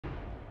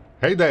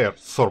Hey there,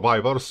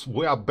 survivors,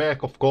 we are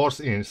back of course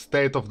in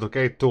State of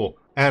Decay 2.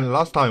 And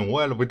last time,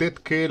 well, we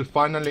did kill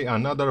finally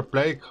another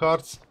plague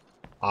hearts,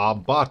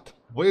 but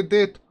we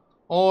did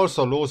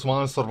also lose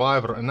one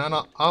survivor, and then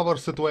our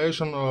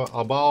situation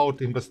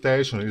about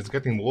infestation is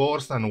getting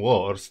worse and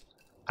worse.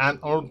 And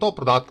on top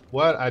of that,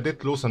 well, I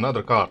did lose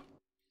another car.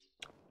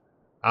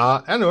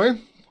 Anyway,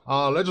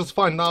 let's just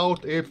find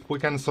out if we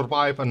can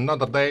survive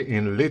another day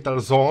in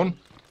Little Zone.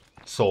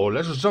 So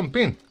let's just jump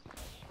in.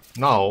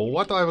 Now,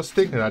 what I was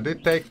thinking, I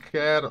did take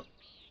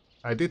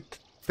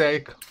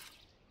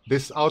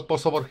this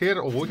outpost over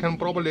here. We can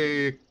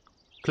probably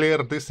clear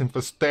this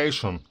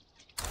infestation,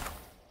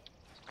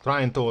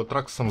 trying to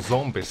attract some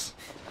zombies.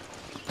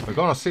 We're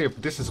gonna see if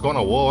this is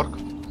gonna work,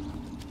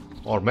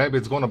 or maybe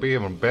it's gonna be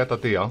even better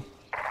deal.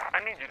 I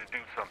need you to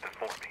do something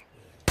for me.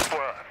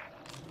 For us.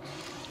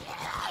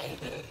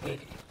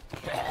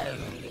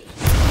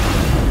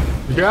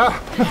 Yeah,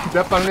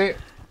 definitely.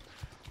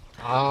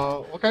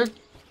 Okay.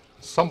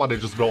 Somebody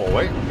just blow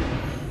away.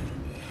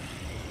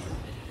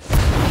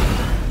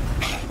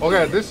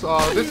 Okay, this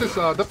is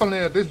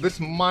definitely this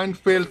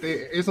minefield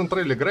isn't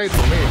really great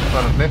for me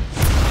apparently.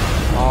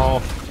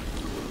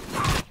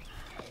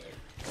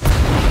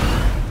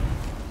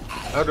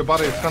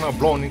 Everybody is kind of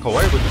blowing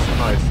away, which is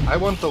nice. I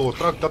want to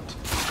track that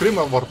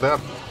screamer over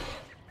there,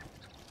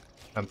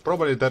 and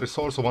probably there is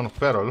also one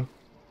feral.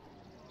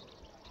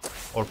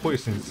 Or who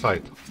is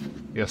inside?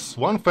 Yes,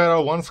 one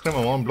feral, one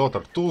screamer, one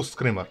bloater, two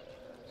screamer.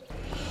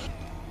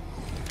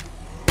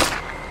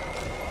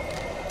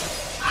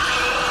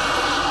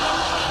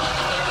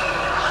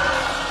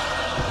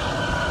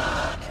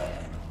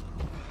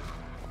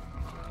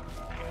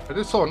 I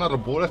just saw another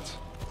bullet.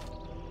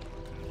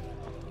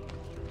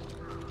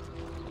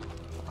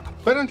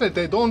 Apparently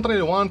they don't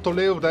really want to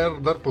leave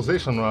their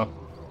position. Or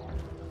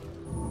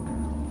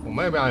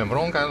maybe I am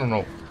wrong, I don't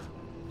know.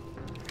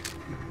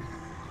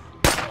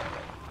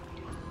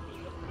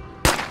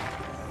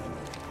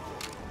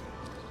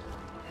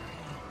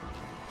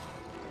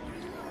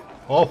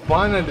 Oh,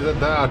 finally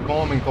they are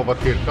coming over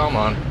here, come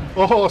on.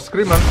 Oh,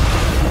 screamer.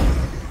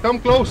 Come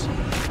close.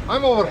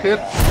 I'm over here.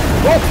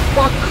 Oh,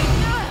 fuck.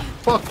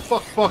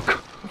 Fuck.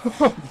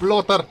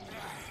 Bloater.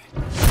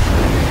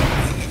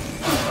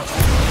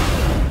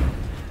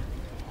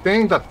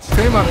 Think that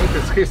screamer it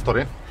is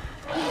history.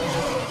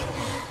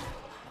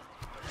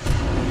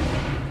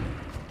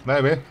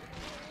 Maybe.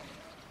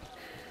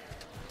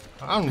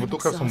 We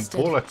took her some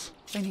bullets.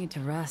 I need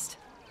to rest.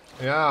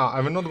 Yeah,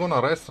 I'm not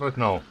gonna rest right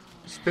now.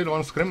 Still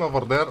one screamer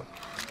over there.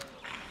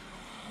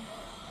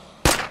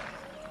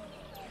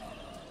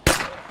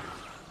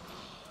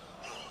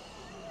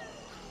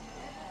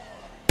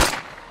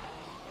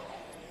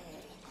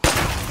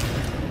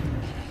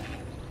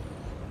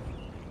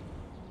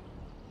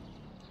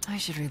 I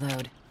should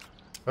reload.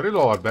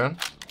 Reload, man.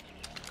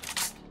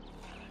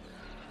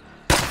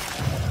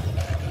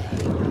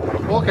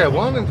 Okay,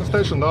 one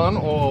infestation done,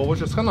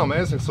 which is kinda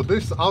amazing. So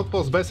this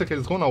outpost basically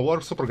is gonna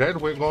work super great.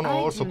 We're gonna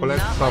also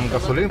collect some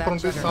gasoline from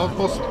this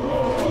outpost.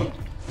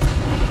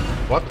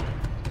 What?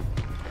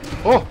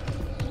 Oh!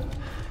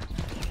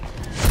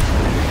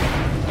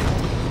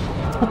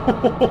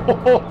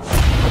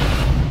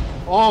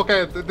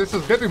 Okay, this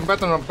is getting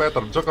better and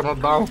better. Juggernaut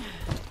down.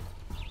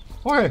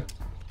 Okay.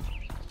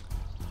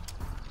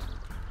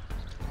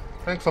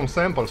 Take some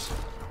samples.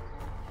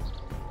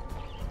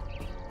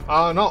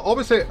 Now,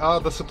 obviously,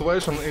 the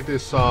situation it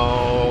is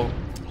not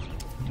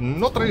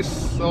really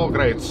so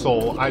great.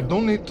 So I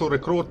do need to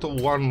recruit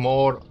one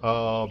more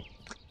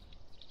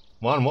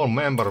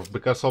member,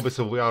 because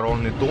obviously we are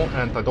only two,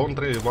 and I don't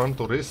really want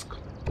to risk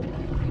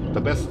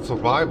the best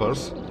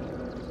survivors.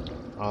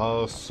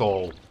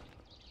 So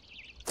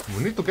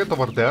we need to get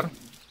over there.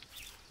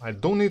 I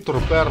do need to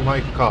repair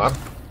my car.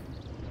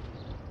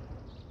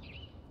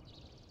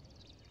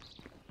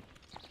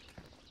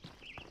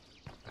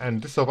 And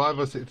this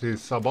survivors, it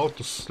is about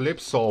to sleep,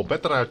 so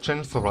better I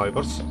change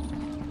survivors.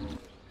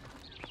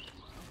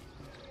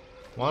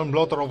 One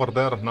bloater over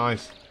there,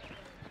 nice.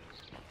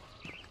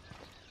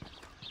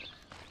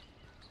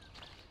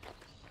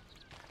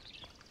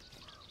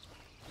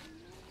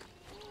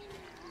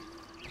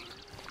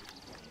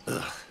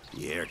 Ugh,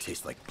 the air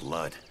tastes like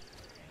blood.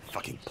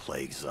 Fucking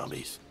plague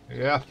zombies.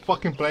 Yeah,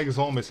 fucking plague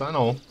zombies, I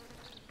know.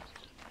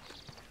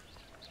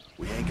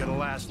 We ain't gonna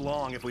last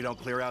long if we don't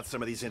clear out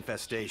some of these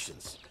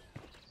infestations.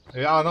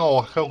 Yeah, I know,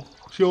 I have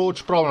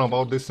huge problem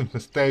about these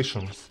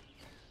infestations.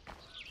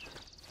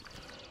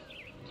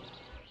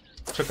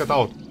 Check it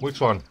out,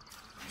 which one?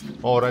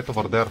 Oh, right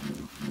over there.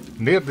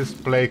 Near these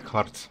plague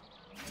hearts.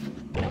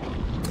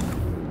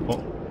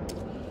 Oh.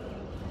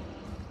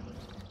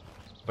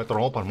 Better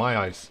open my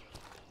eyes.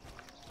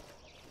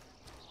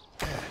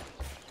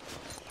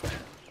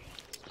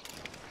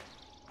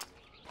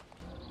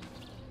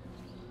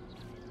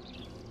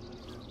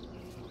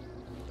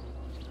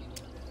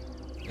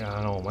 Yeah,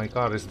 I know, my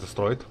car is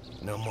destroyed.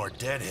 No more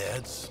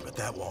deadheads, but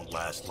that won't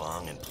last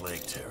long in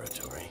plague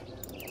territory.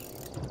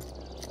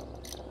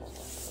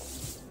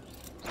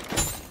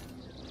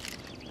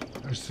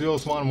 There's still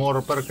one more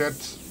repair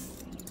kit.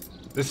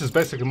 This is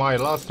basically my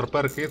last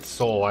repair kit,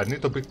 so I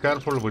need to be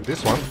careful with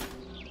this one.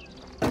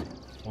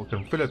 We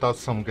can fill it out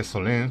some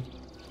gasoline.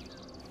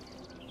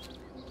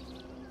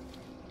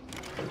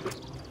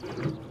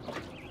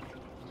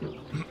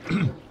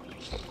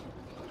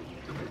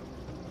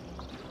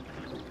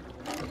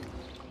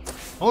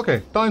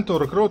 Okay, time to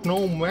recruit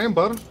new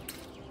member.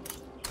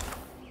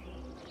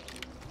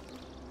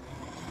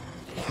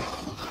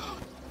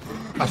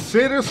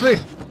 Seriously?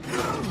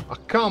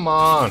 Come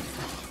on.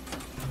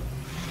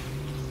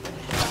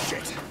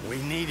 Shit, we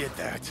needed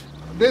that.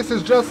 This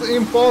is just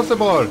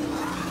impossible.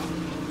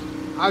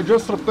 I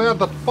just repaired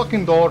that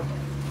fucking door.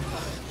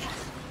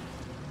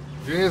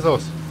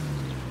 Jesus.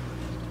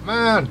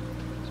 Man.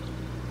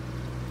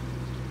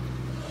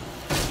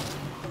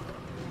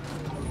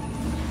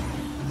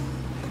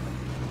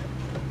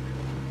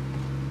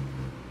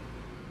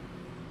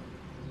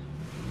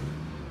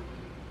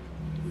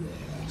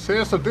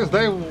 Seriously, this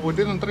day we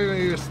didn't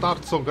really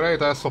start so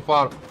great as so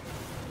far.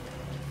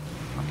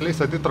 At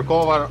least I did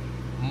recover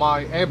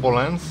my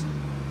ambulance.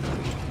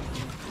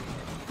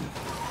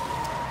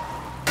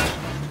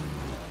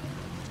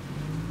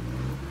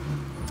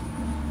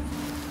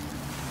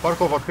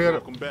 Park over here.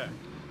 Welcome back.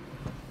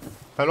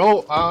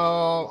 Hello,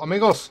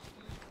 amigos.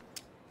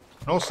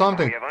 Know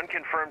something? We have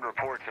unconfirmed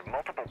reports of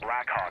multiple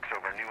Blackhawks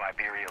over New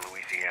Iberia,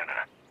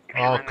 Louisiana. If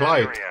you're in that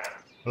Clyde. area,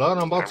 Learn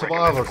about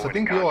survivors. I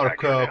think you are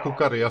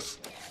cooker, yes.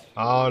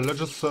 Let's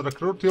just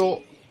recruit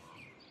you.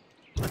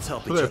 Let's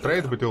help Should each I other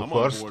trade out. with you I'm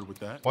on first? board with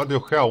that. What do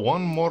you have?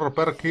 One more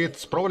repair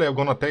kit. Probably I'm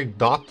gonna take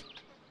that.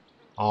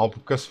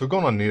 Because we're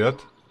gonna need it.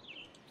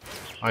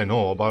 I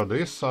know about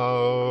this.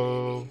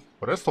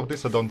 Rest of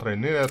this I don't really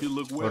need it. You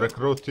look well.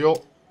 Recruit you.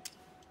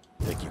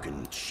 Think you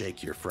can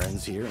shake your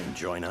friends here and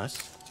join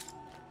us?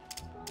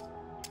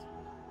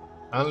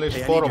 Unleash Hey,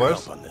 I need four your of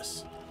us. help on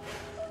this.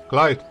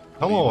 Clyde,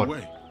 come Lead the over.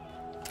 way.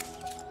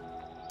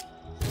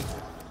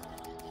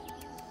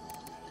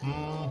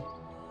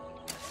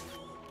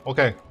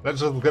 Okay,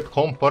 let's just get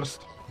home first.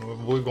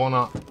 We're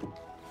gonna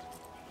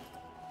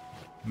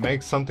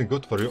make something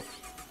good for you.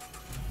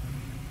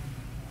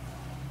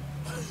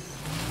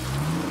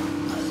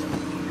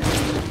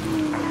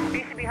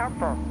 These should be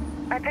helpful.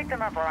 I picked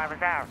them up while I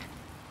was out.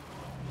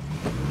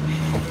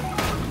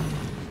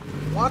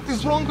 What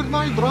is wrong with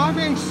my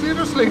driving?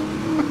 Seriously?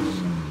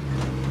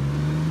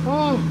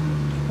 Oh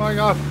my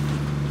god.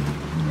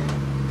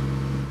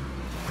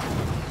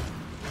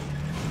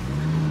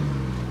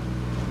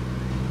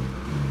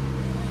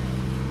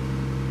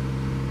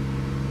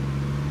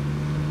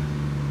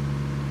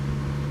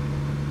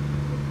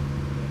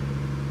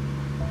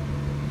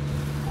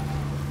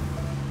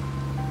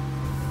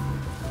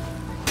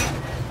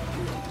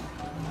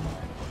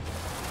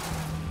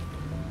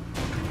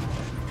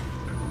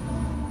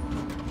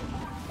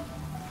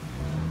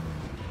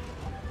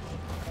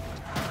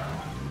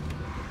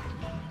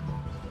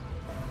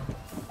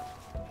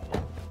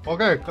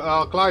 Okay,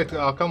 Clyde,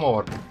 come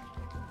over.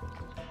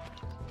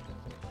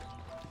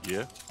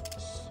 Yeah?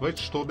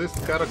 Switch to this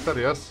character,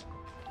 yes.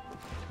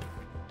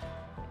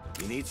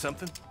 You need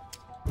something?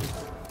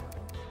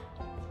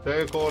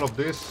 Take all of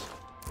this.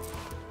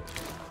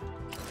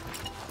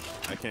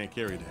 I can't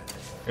carry that.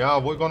 Yeah,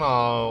 we're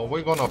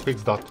gonna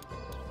fix that.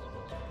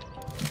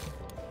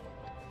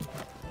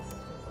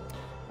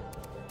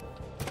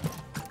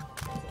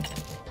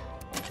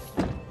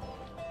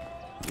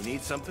 You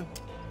need something?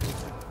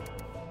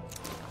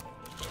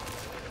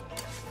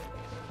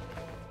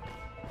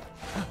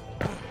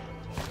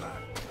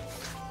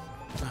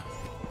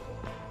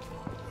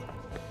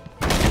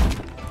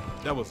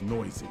 That was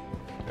noisy.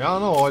 Yeah,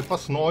 no, it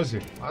was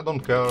noisy. I don't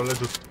care. Let's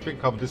just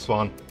pick up this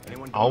one.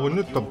 We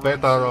need a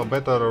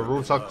better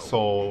rucksack,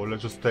 so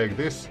let's just take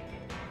this.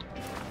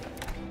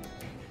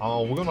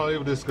 We're gonna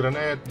leave this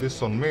grenade,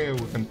 this on me.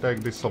 We can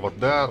take this over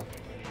there.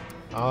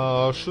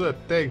 Should I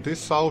take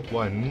this out?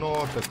 Why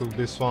not? I took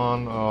this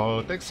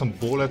one. Take some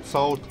bullets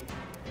out.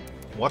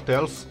 What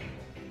else?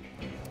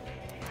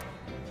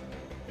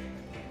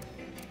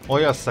 Oh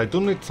yes, I do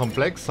need some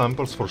plague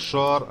samples for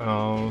sure.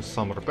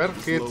 Some repair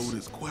This kits. load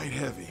is quite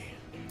heavy.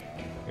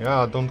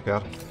 Yeah, I don't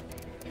care.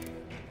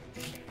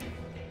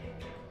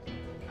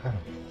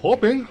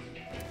 Hoping.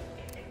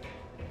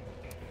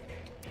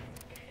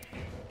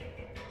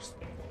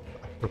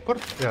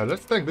 Yeah,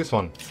 let's take this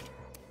one.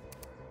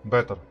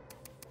 Better.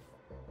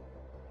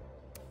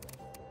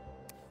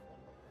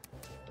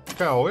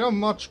 Okay, we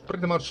are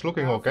pretty much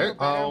looking I'll okay. feel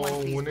better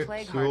once We these need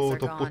plague you hearts are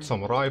to gone. put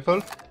some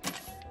rifle.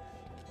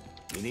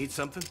 You need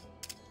something?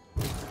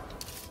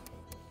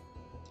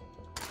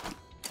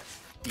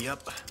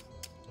 Yep.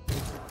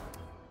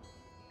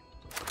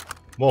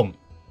 Boom.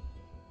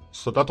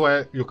 So that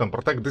way you can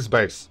protect this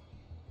base.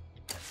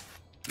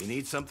 You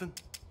need something?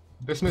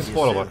 This means See you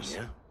followers.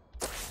 soon, yeah?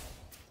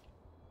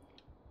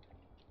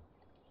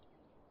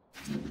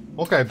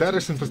 Okay, there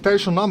is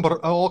infestation number.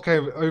 Okay,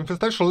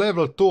 infestation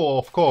level 2,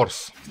 of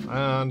course.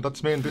 And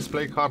that means this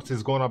plague heart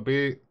is gonna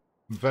be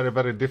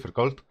very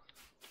difficult.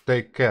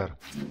 Take care.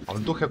 I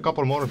do have a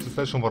couple more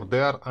infestation over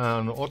there,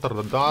 and other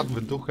than that,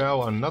 we do have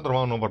another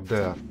one over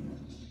there.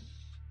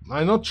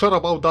 I'm not sure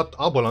about that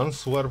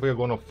ambulance where we're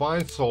gonna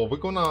find, so we're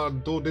gonna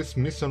do this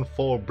mission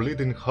for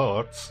bleeding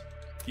hearts.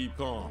 Keep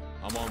calm.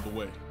 I'm on the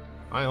way.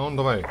 I'm on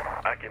the way.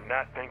 I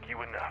cannot thank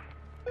you enough.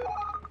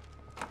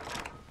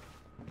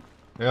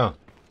 Yeah.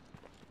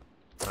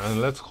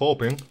 And let's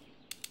hoping.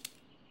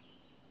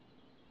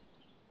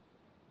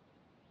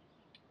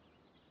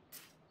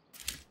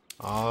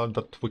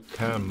 That we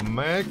can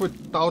make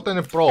without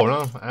any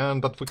problem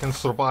and that we can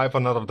survive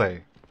another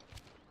day.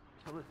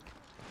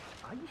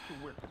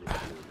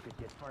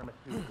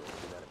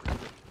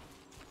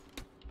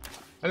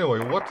 Anyway,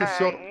 what is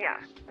your... Yeah,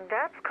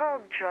 that's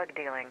called drug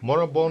dealing.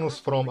 Moral bonus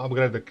from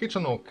upgrade the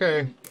kitchen,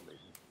 okay.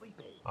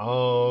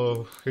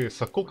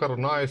 He's a cooker,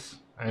 nice.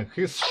 And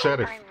he's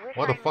sheriff.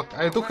 What the fuck?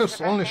 I do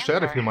have only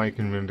sheriff in my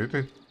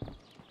community.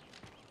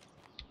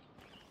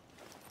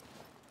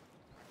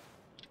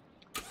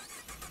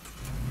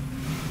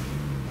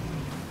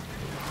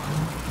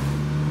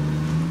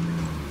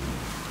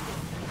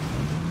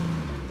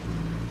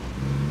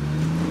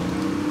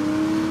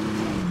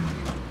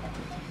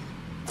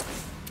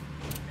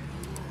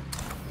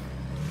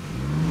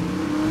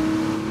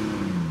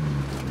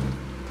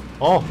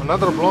 Oh,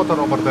 another bloater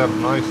over there,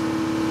 nice.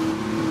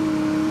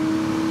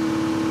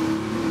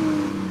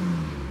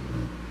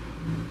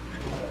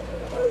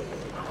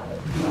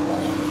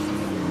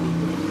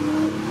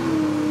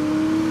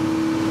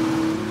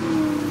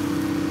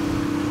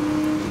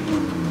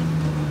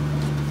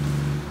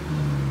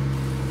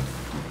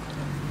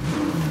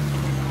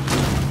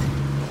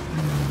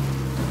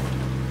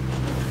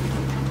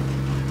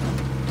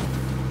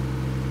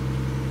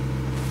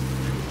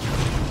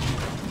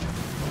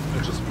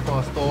 I just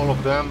passed all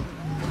of them.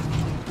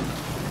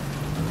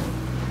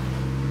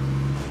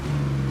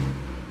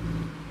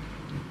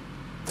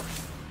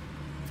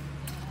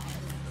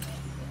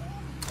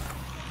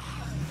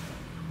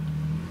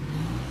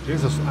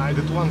 Jesus, I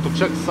did want to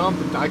check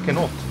something, I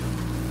cannot.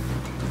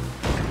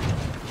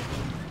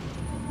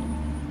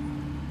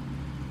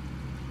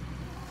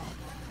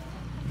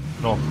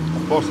 No,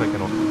 of course I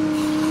cannot.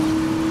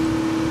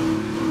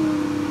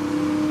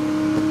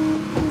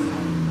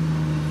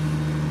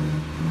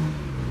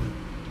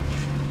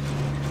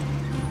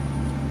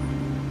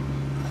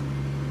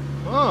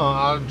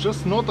 I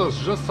just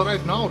noticed just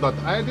right now that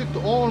I did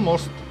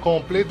almost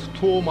complete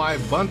to my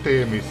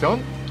bounty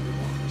mission.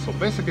 So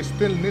basically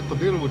still need to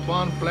deal with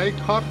one plague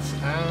hearts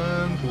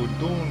and we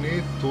do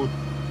need to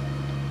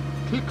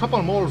kill a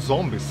couple more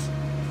zombies.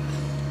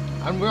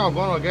 And we are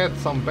gonna get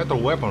some better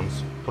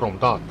weapons from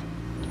that.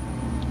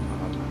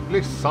 At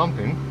least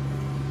something.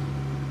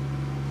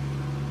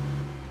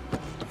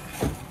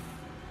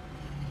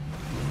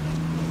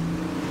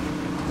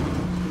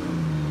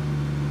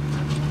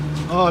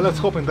 Let's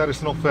hope there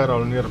is no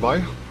feral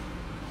nearby.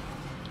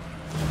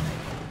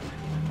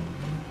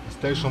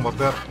 Station over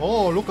there.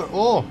 Oh, look at...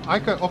 Oh, I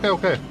can...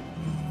 Okay.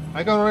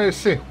 I can already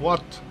see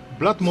what...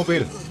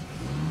 Bloodmobile.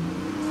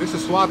 This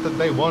is what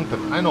they wanted,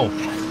 I know.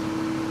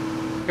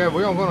 Okay,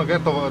 we are gonna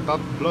get that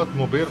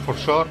Bloodmobile for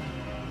sure.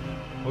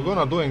 We're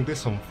gonna doing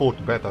this on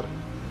foot better.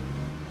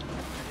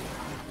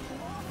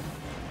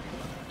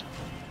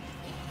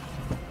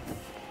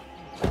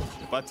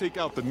 If I take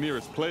out the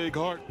nearest plague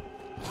heart,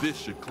 this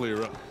should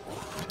clear up.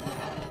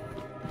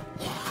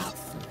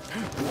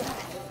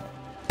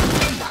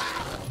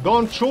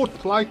 Don't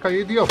shoot like an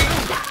idiot.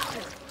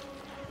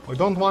 We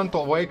don't want to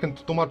awaken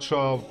too much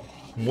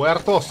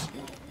muertos.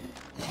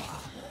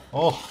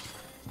 Oh.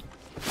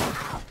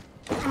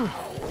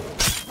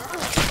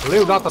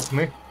 Leave that at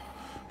me.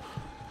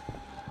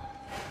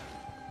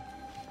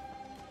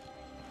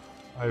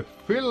 I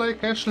feel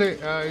like actually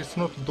it's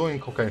not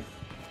doing okay.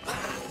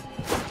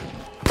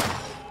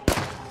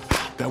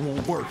 That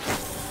won't work.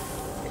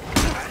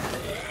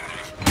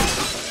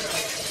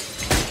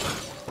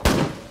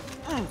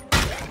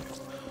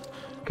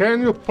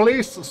 Can you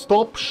please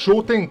stop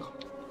shooting?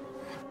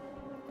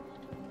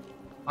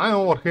 I'm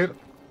over here.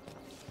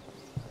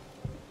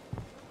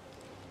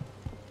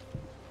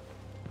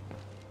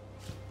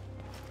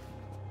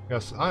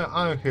 Yes,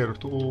 I'm here.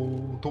 To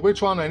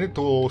which one I need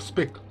to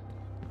speak?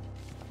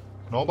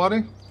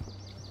 Nobody?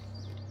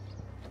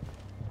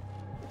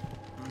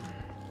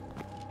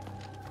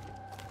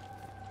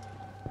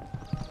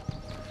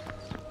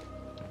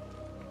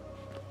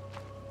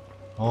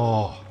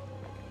 Oh.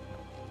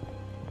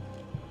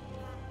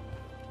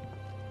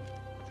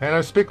 Can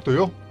I speak to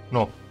you?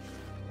 No.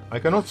 I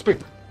cannot speak.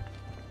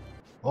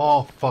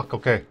 Oh, fuck,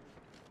 okay.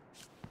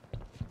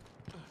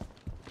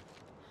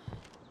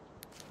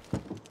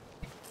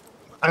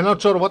 I'm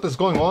not sure what is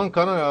going on.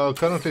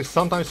 Currently,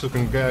 sometimes you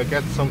can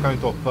get some kind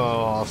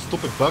of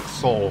stupid bug,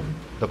 so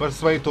the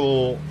best way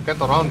to get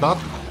around that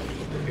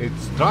is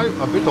drive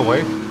a bit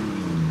away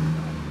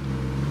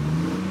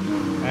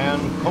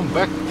and come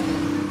back.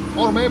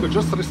 Or maybe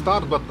just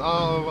restart, but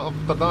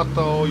after that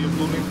you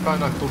do need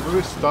kinda to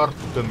restart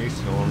the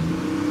mission.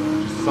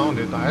 Just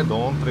sounded, I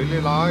don't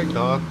really like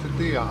that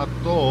idea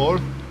at all.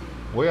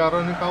 We are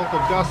running out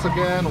of gas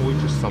again,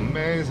 which is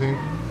amazing.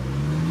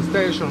 The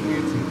station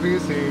is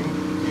increasing,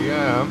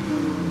 yeah.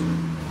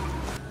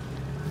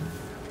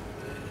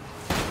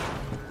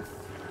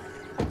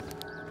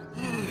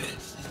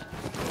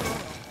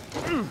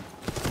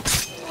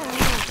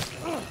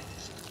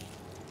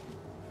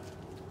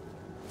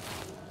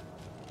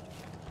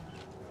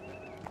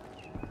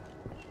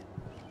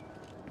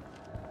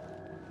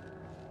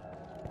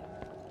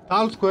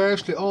 Talco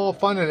actually, oh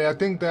finally, I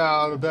think they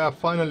are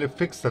finally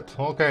fixed it.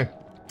 Okay.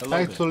 Hello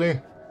there.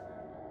 Actually,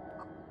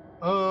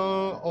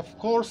 of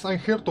course I'm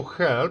here to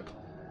help.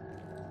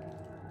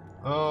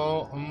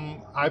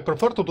 I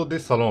prefer to do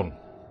this alone.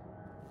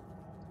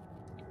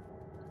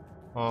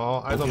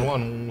 I don't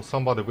want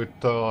somebody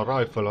with a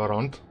rifle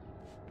around.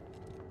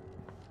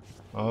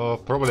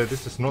 Probably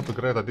this is not a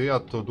great idea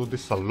to do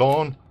this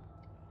alone.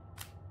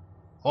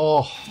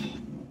 Oh,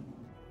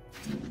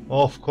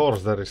 of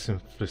course there is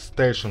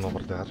infestation over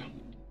there.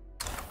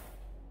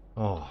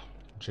 Oh,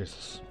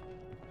 Jesus.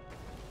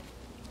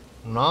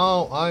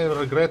 Now I'm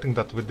regretting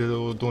that we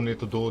do need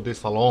to do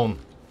this alone.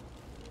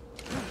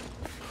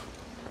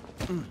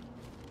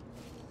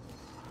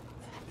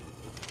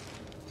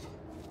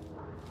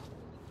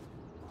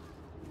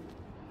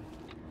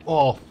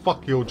 Oh,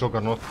 fuck you,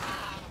 Juggernaut.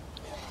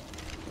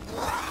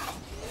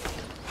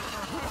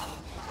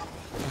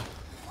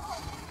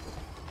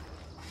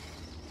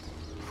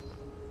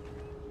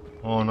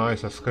 Oh,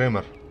 nice, a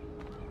screamer.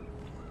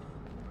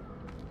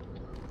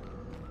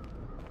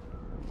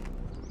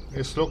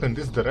 He's looking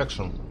this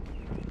direction.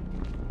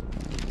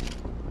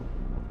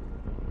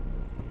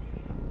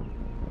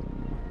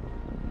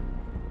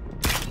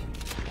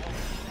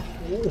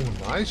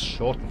 Oh, nice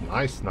shot.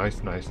 Nice,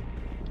 nice, nice.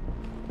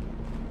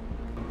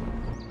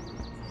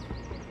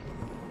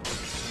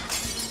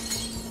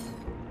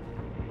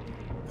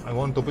 I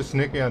want to be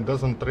sneaky and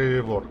doesn't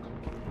really work.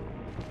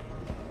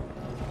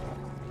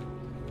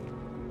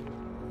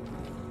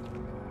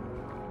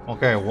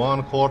 Okay, one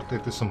horde,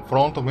 it is in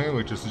front of me,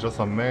 which is just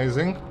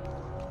amazing.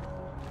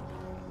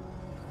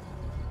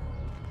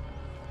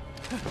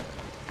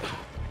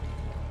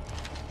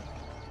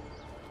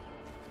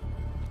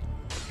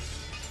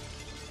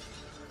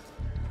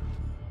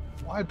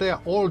 Why they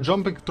are all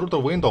jumping through the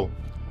window?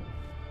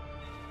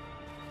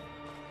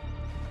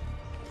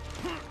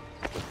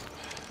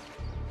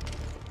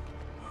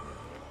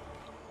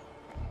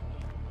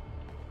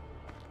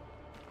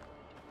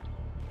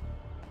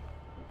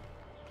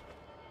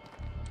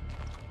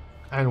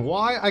 And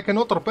why I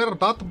cannot repair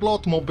that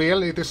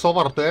bloodmobile? It is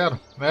over there.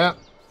 Yeah.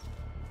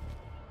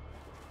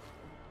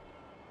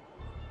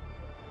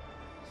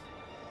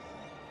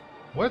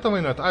 Wait a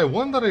minute, I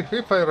wonder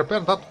if I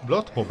repair that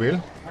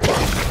bloodmobile.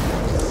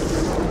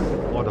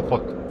 What the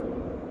fuck?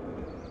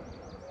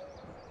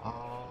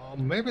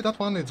 Maybe that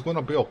one is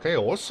gonna be okay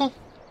also?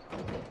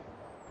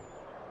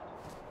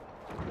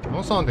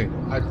 No something.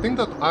 I think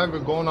that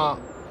I'm gonna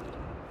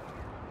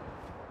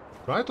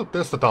try to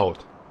test it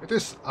out. It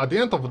is, at the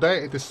end of the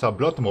day, it is a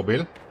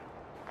bloodmobile.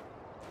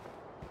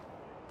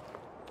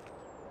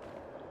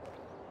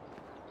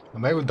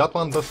 Maybe that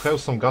one does have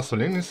some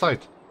gasoline inside.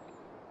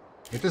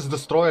 It is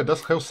destroyed,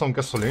 does have some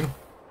gasoline.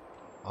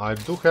 I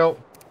do have...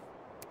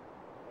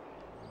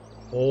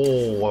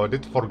 Oh, I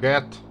did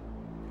forget.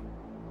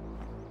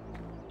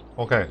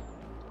 Okay.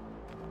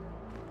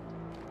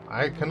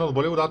 I cannot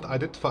believe that I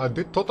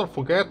did totally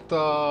forget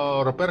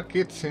repair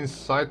kits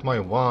inside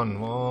my one.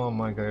 Oh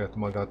my god,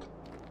 my god.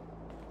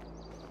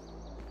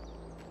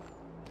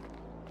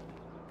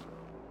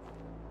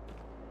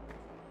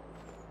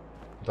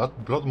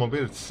 That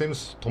bloodmobile, it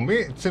seems, to me,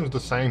 it seems the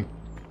same.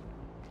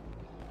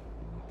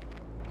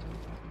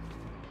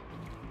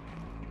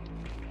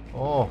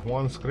 Oh,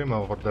 one screamer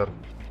over there.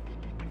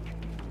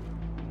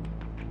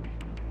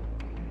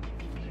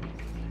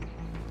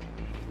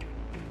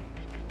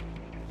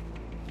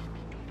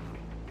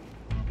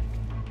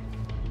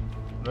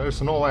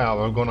 There's no way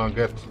I'm gonna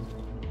get...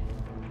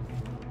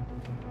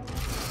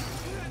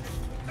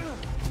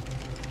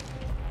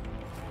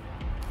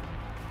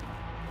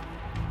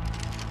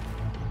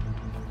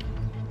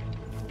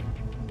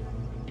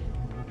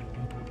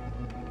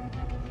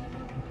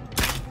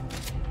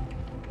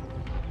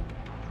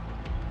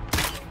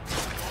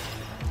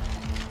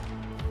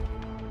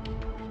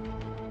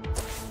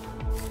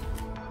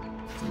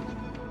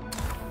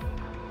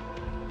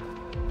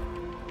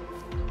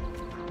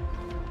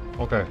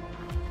 Okay.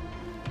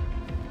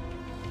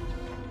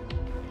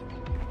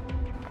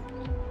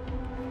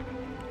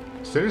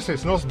 Seriously,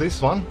 it's not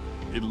this one?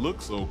 It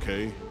looks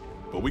okay,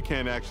 but we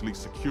can't actually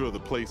secure the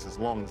place as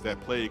long as that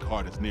plague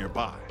heart is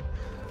nearby.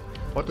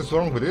 What is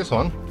wrong with this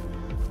one?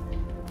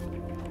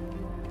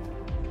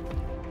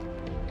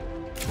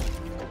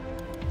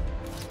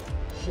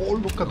 Oh,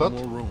 look at No that.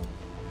 more room.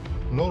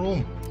 No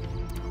room.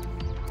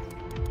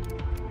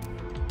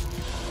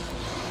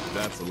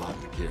 That's a lot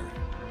to carry.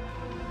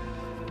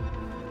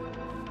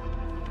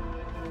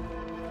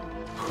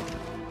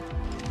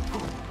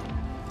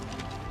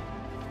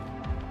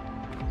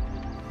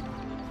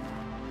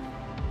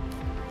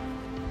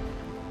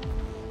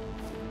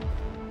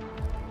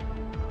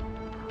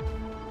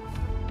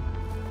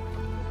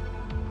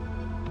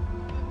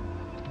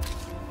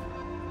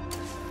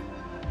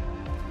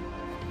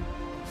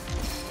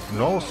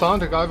 No,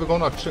 something I'm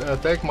gonna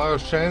take my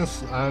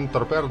chance and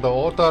repair the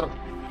water.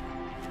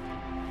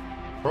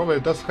 Probably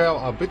does have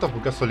a bit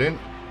of gasoline.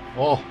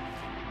 Oh,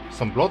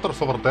 some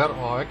blotters over there.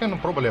 Oh, I can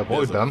probably avoid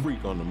There's a them.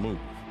 freak on the move.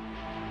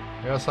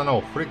 Yes, I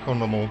know, freak on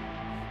the move.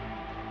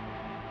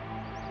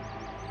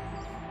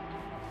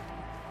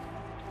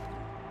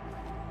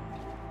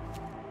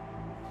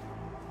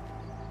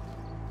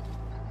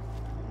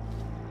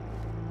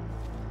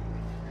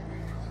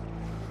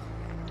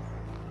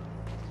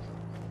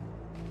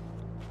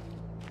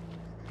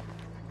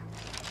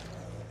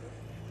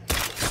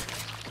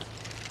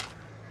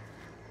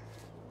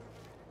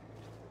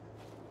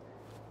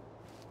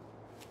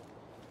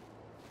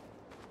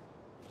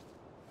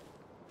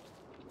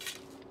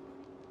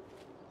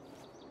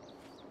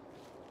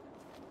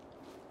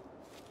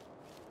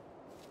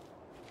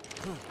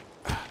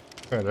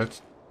 Okay,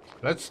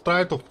 let's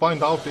try to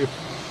find out if...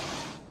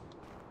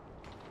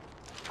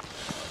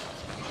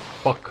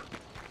 Fuck.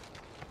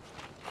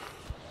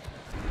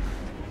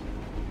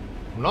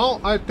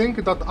 Now I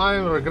think that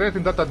I'm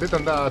regretting that I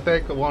didn't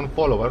take one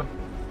follower.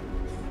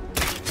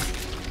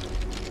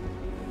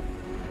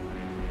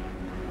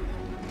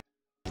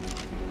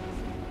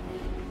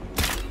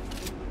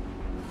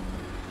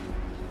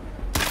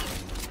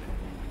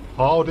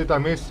 How did I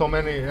miss so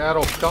many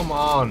arrows? Come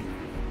on!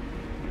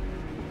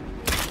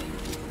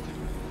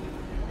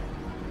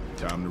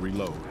 Time to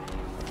reload.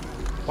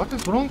 What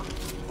is wrong?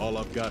 All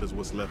I've got is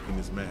what's left in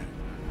this mag.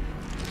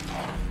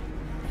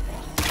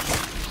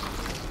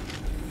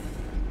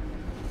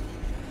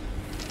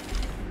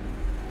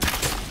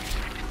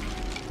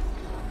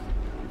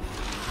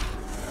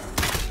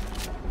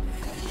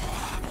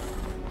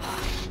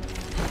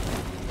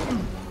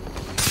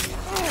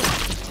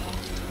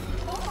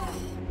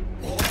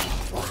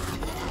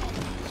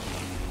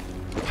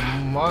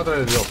 Madre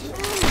de Dios.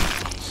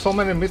 So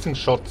many missing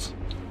shots.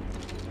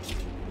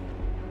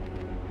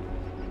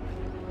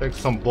 Take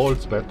some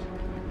bolts back.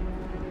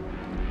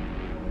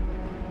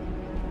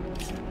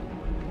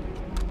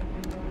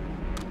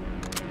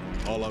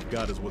 All I've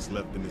got is what's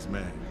left in this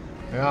mag.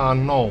 Yeah,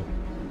 no.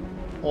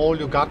 All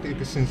you got it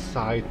is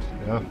inside.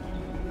 Yeah.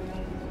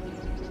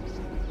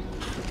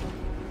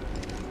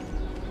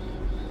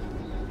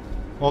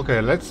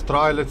 Okay, let's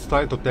try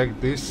to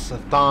take this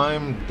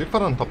time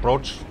different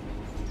approach.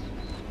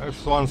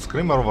 There's one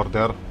screamer over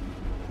there.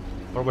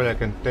 Probably I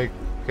can take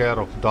care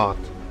of that.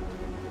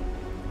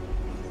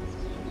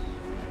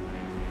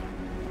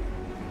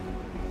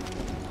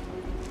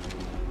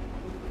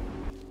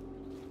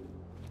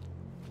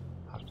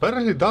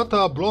 Apparently that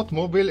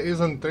Bloodmobile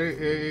isn't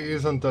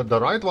the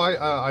right way.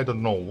 I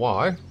don't know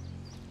why.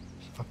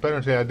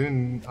 Apparently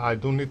I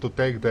do need to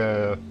take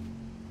the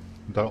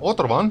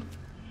other one.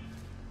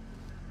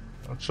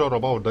 Not sure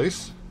about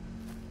this.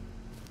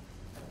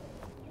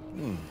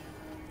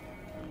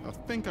 I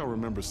think I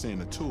remember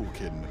seeing a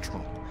toolkit in the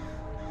trunk.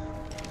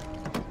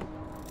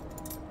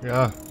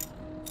 Yeah.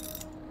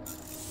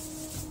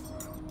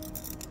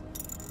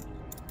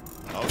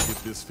 I'll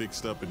get this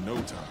fixed up in no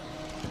time.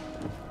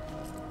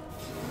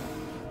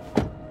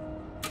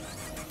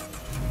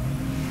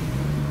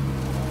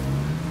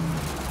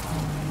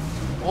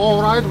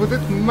 Alright, we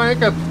did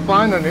make it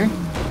finally.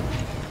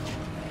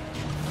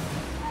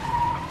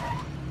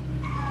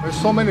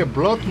 There's so many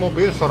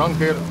Bloodmobiles around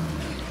here.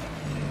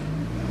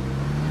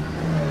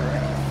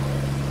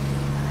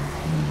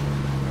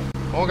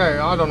 Okay,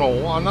 I don't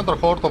know, another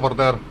horde over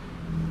there.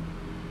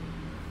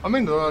 I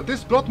mean,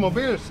 these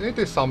Bloodmobiles, it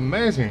is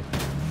amazing.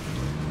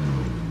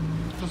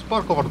 Just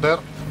park over there.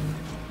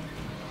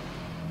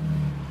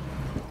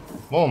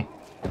 Boom.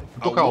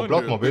 Took our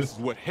Bloodmobile. This is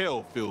what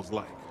hell feels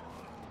like.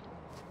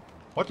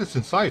 What is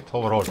inside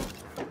overall?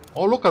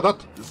 Oh, look at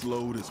that. This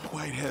load is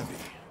quite heavy.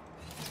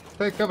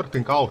 Take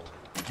everything out.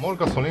 More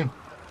gasoline.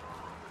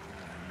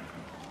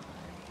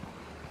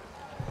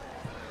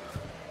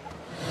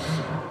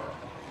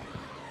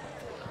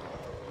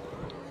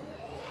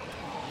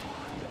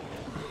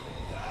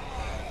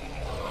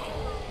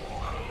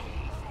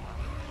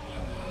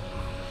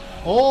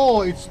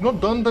 Oh, it's not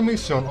done the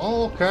mission.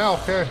 Oh, okay,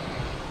 okay.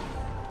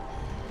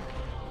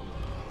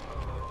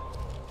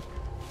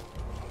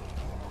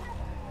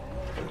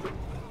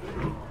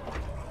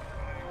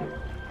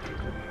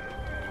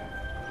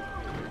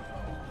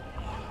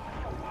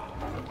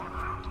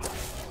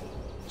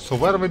 So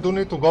where we do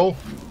need to go?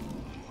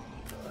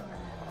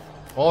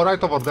 Oh,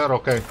 right over there,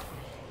 okay.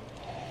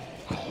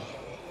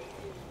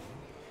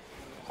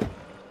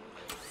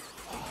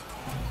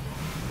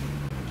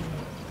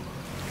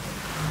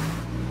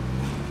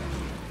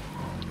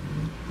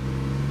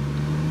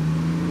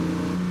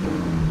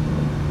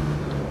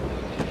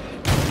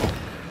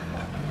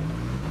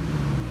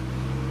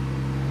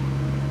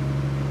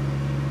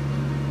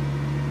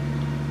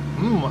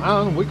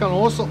 And we can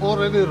also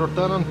already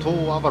return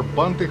to our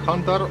bounty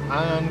hunter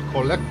and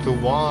collect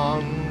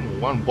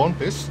one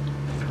bounties,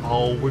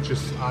 which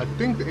is, I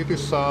think it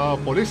is a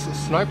police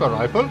sniper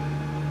rifle,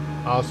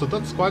 so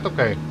that's quite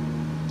okay.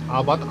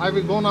 But I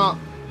will gonna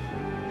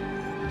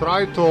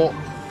try to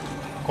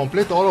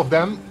complete all of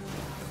them,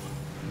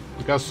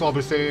 because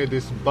obviously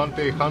this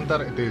bounty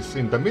hunter, it is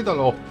in the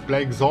middle of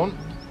plague zone.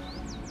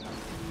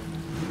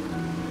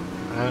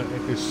 And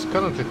it is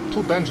currently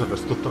too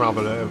dangerous to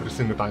travel every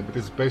single time. It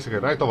is basically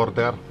right over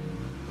there.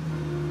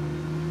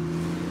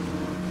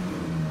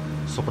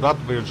 So for that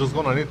we're just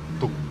gonna need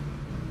to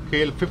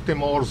kill 50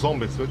 more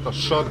zombies with a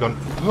shotgun.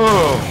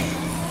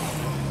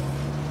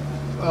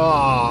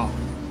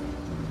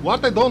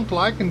 What I don't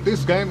like in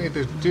this game, it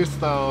is just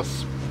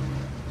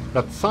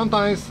that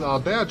sometimes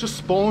they are just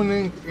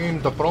spawning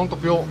in the front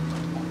of you,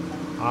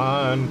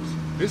 and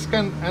this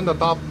can end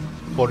up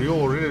for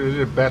you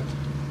really bad,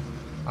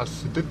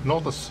 as you did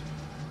notice.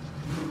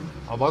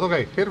 But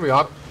okay, here we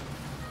are.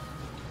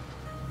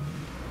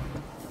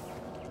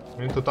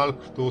 We need to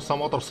talk to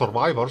some other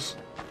survivors.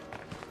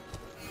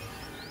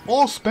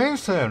 Oh,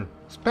 Spencer!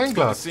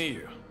 Spengler! See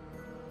you.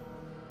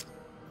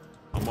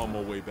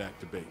 on my way back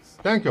to base.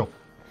 Thank you.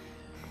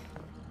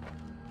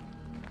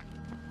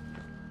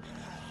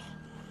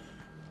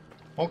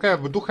 Okay,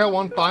 we do have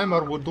one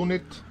timer, we do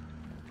need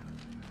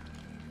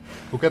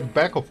to get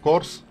back, of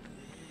course.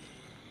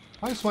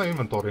 How is my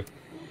inventory?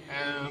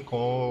 And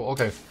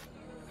okay.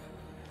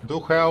 Do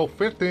have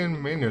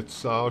 15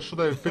 minutes. Should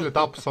I fill it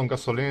up some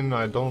gasoline?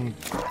 I don't...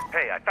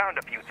 Hey, I found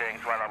a few things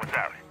while I was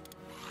out.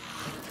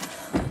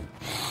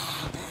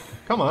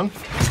 Come on.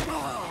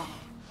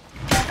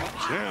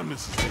 Damn,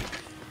 this is it.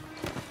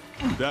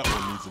 That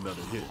one needs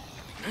another hit.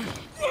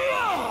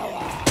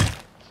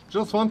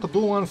 Just want to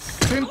do one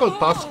simple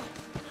task.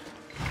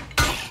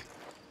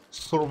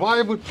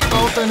 Survive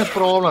without any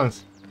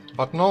problems.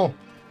 But no.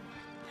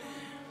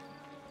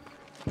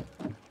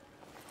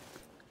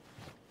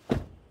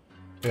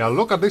 Yeah,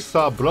 look at this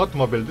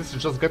bloodmobile. This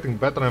is just getting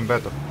better and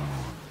better.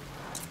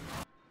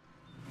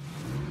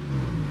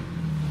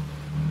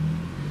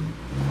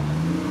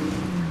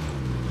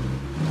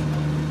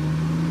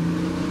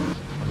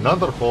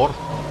 Another horse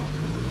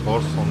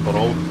on the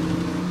road.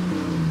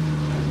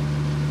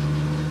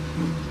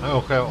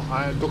 Okay,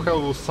 I do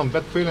have some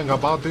bad feeling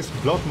about this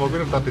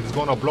bloodmobile that it's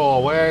gonna blow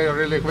away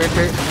really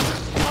quickly.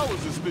 How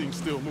is this thing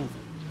still moving?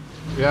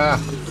 Yeah.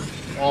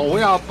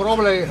 We are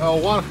probably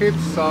one hit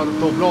to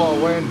blow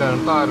away the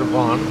entire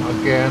one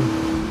again.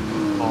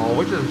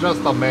 Which is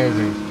just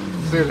amazing.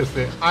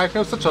 Seriously, I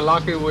have such a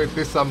lucky with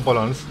this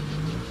ambulance.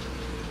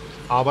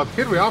 But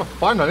here we are,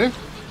 finally.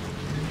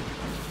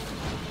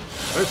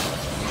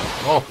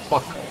 Oh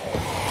fuck.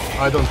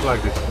 I don't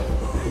like this.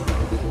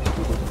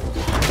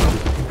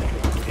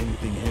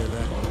 Anything hear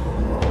that?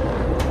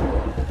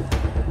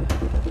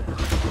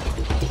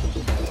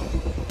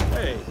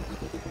 Hey,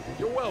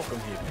 you're welcome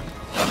here.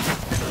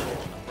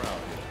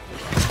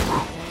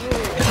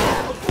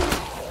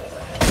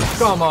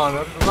 Come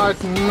on,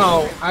 right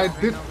now. I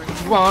did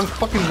one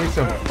fucking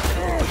mission.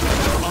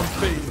 I'm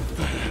fading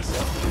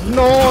fast.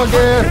 No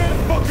again.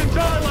 Can't fucking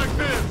die like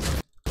this!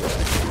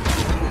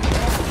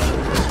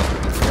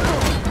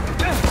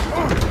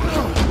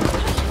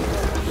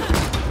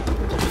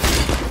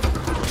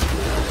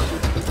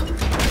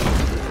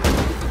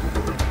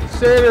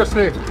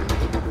 Seriously.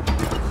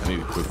 I need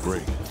a quick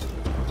break.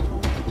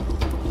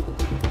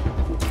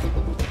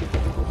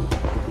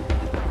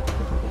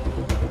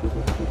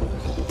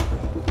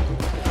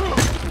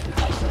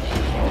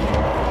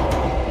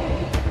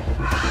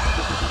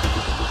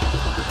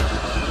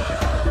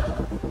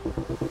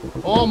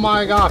 Oh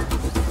my god.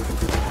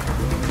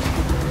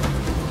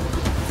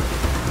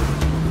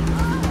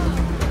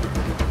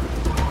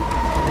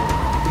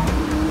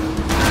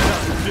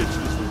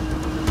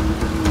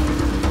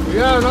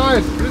 Yeah,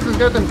 nice. This is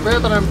getting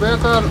better and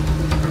better.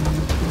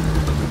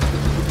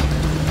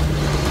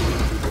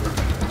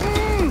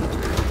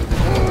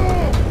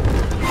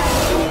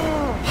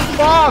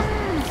 Fuck!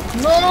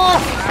 No!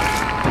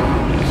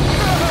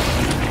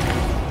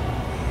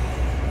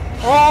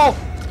 Oh!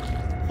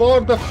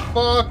 For the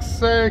fuck's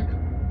sake!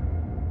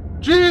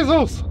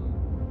 Jesus!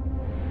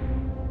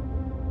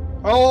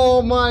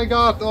 Oh my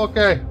god,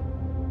 okay.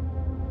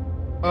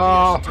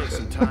 Take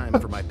some time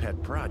for my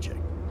pet project.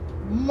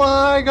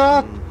 My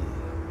god!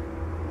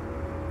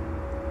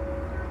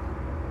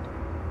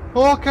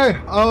 Okay,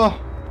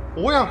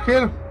 we are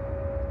here.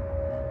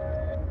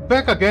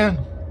 Back again.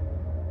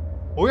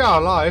 We are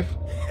alive.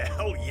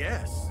 Hell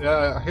yes.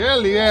 Yeah,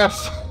 hell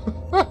yes.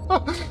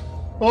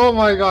 Oh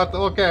my god,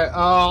 okay.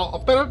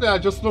 Apparently I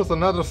just lost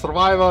another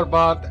survivor,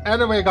 but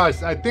anyway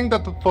guys, I think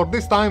that for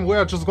this time we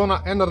are just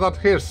gonna end that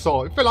here.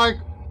 So if you like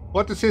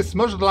what you see,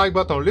 smash the like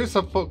button, leave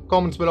some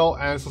comments below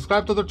and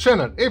subscribe to the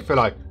channel if you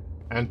like.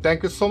 And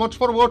thank you so much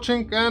for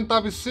watching, and I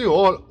will see you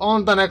all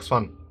on the next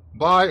one.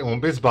 Bye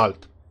und bis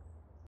bald.